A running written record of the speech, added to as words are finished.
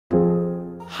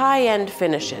high-end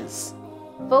finishes.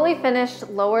 Fully finished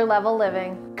lower level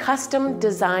living. Custom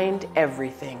designed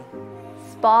everything.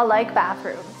 Spa-like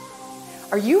bathrooms.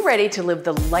 Are you ready to live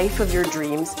the life of your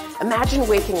dreams? Imagine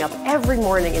waking up every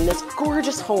morning in this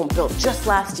gorgeous home built just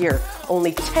last year,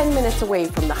 only 10 minutes away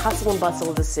from the hustle and bustle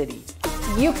of the city.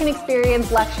 You can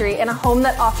experience luxury in a home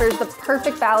that offers the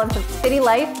perfect balance of city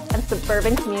life and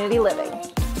suburban community living.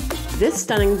 This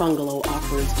stunning bungalow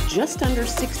offers just under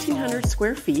 1,600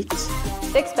 square feet,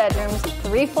 6 bedrooms,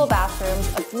 3 full bathrooms,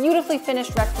 a beautifully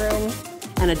finished rec room,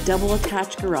 and a double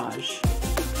attached garage.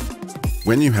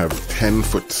 When you have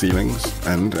 10-foot ceilings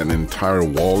and an entire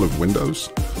wall of windows,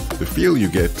 the feel you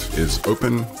get is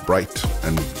open, bright,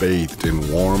 and bathed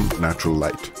in warm, natural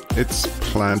light. It's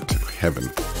plant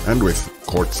heaven. And with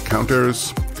quartz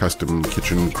counters, custom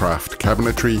kitchen craft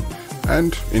cabinetry,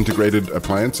 and integrated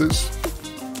appliances,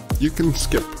 you can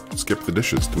skip the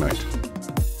dishes tonight.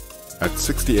 At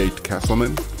 68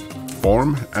 Castleman,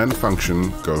 form and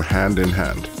function go hand in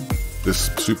hand. This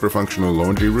super functional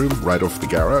laundry room right off the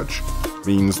garage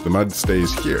means the mud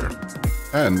stays here,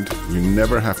 and you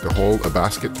never have to haul a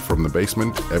basket from the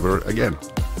basement ever again.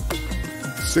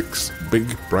 6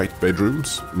 big, bright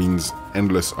bedrooms means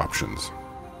endless options.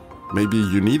 Maybe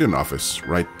you need an office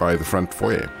right by the front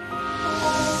foyer.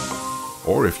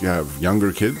 Or if you have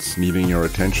younger kids needing your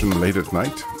attention late at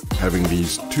night, having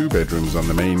these 2 bedrooms on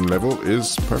the main level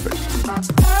is perfect.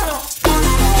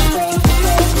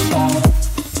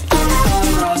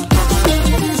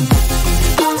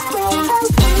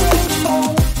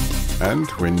 And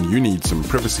when you need some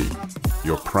privacy,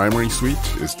 your primary suite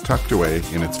is tucked away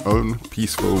in its own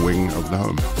peaceful wing of the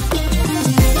home.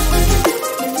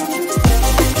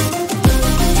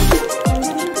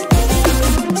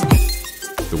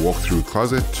 The walk-through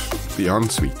closet, the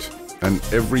ensuite, and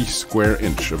every square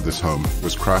inch of this home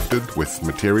was crafted with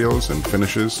materials and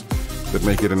finishes that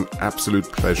make it an absolute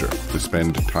pleasure to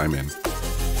spend time in,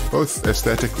 both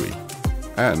aesthetically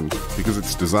and because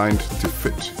it's designed to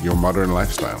fit your modern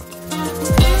lifestyle.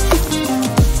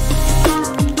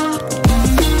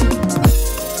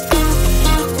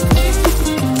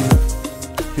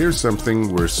 Here's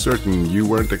something we're certain you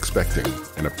weren't expecting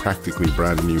in a practically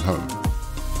brand new home.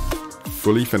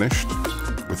 Fully finished,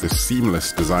 with a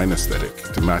seamless design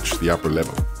aesthetic to match the upper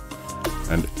level,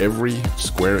 and every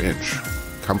square inch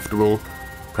comfortable,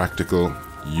 practical,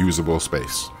 usable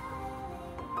space.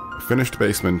 A finished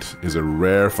basement is a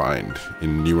rare find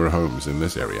in newer homes in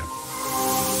this area.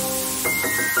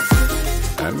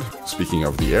 And speaking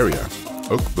of the area,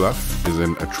 Oak Bluff is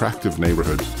an attractive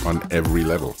neighborhood on every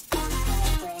level.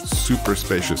 Super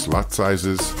spacious lot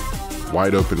sizes,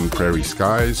 wide open prairie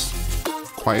skies,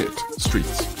 quiet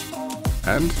streets,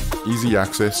 and easy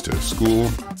access to school,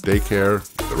 daycare,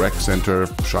 the rec center,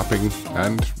 shopping,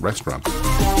 and restaurants.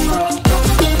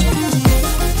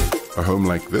 A home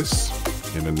like this,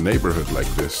 in a neighborhood like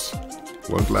this,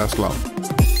 won't last long.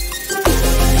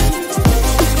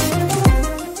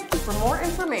 For more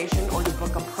information or to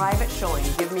book a private showing,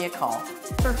 give me a call.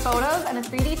 For photos and a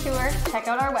 3D tour, check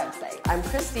out our website. I'm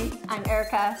Christy. I'm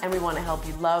Erica. And we want to help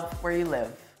you love where you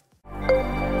live.